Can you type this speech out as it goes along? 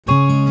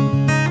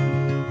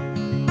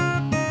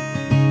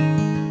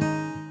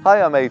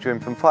Hi, I'm Adrian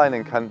from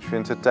𝗟𝗏𝗦𝗧𝗟𝗟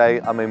and today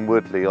I'm in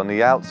Woodley on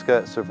the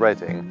outskirts of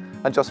Reading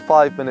and just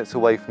 5 minutes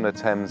away from the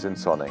Thames in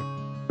Sonning.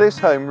 This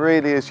home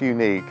really is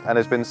unique and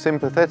has been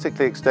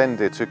sympathetically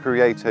extended to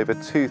create over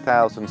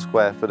 2,000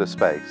 square foot of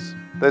space.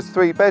 There's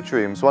 3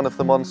 bedrooms, one of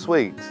them en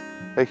suite,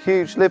 a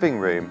huge living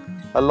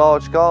room, a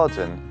large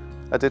garden,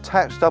 a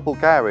detached double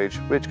garage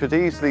which could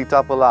easily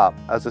double up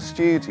as a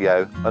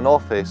studio, an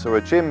office or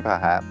a gym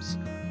perhaps,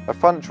 a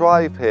front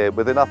drive here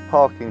with enough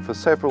parking for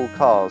several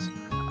cars,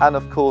 and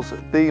of course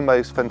the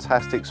most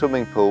fantastic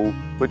swimming pool,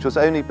 which was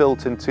only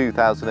built in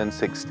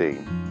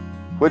 2016.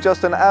 We're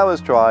just an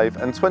hour's drive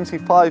and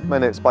 25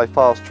 minutes by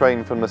fast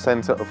train from the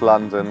centre of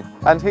London,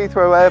 and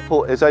Heathrow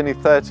Airport is only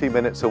 30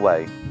 minutes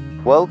away.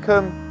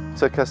 Welcome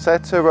to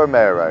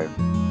𝗟𝗏𝗟𝗟𝗚.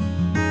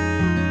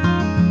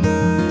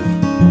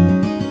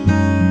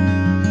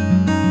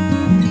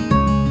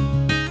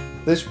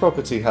 This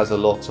property has a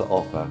lot to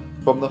offer.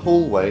 From the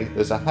hallway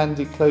there's a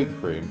handy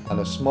cloakroom and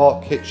a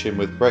smart kitchen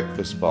with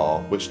breakfast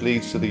bar which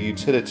leads to the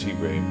utility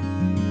room.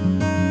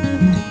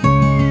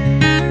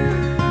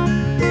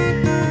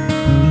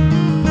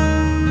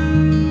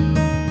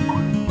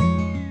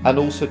 And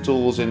also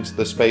doors into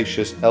the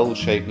spacious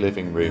L-shaped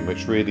living room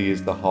which really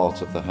is the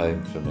heart of the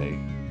home for me.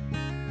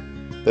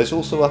 There's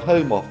also a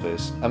home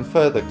office and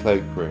further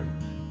cloakroom,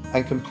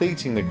 and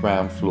completing the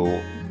ground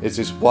floor is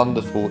this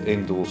wonderful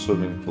indoor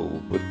swimming pool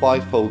with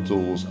bifold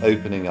doors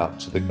opening up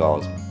to the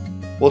garden.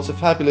 What a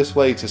fabulous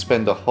way to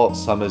spend a hot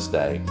summer's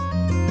day.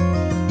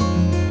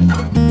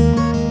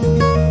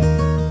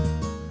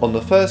 On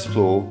the first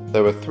floor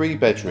there are 3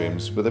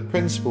 bedrooms, with a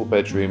principal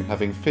bedroom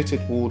having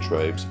fitted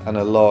wardrobes and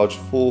a large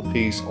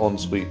 4-piece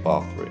ensuite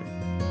bathroom.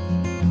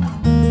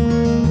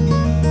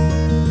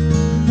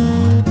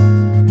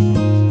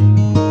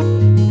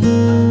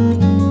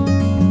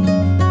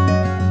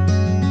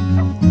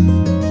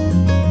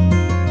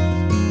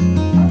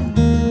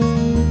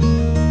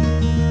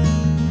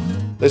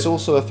 There's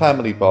also a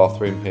family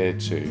bathroom here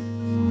too.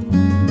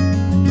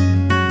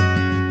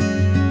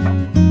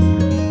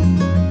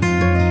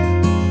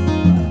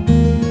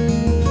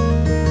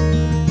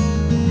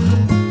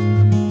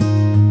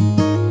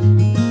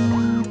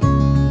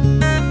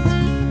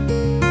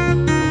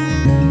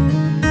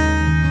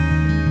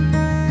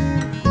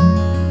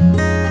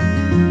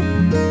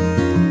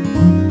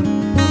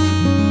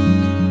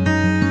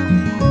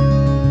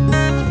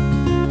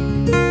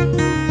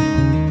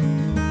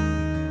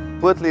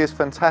 Woodley is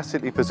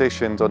fantastically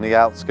positioned on the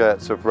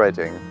outskirts of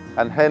Reading,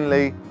 and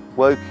Henley,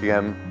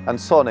 Wokingham and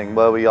Sonning,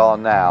 where we are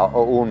now, are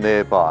all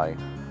nearby.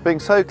 Being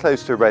so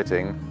close to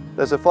Reading,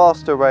 there's a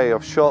vast array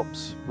of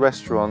shops,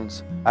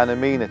 restaurants and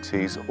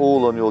amenities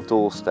all on your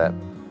doorstep.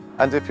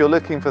 And if you're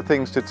looking for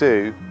things to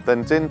do,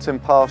 then Dinton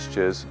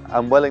Pastures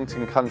and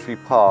Wellington Country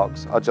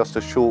Parks are just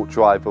a short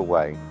drive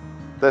away.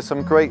 There's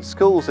some great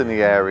schools in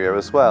the area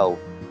as well,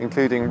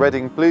 including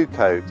Reading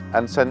Bluecoat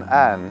and St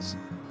Anne's,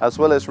 as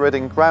well as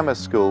Reading Grammar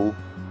School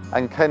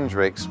and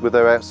Kendrick's with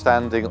their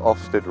outstanding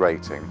Ofsted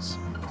ratings.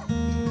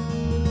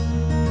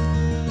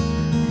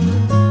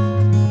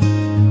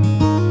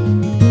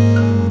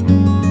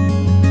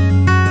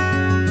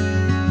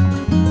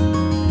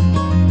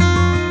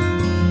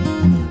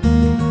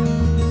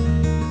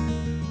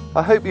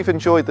 I hope you've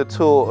enjoyed the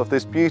tour of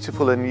this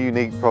beautiful and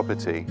unique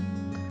property.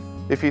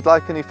 If you'd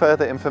like any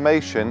further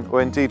information,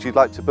 or indeed you'd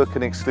like to book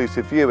an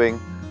exclusive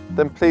viewing,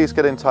 then please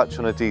get in touch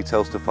on the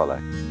details to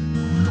follow.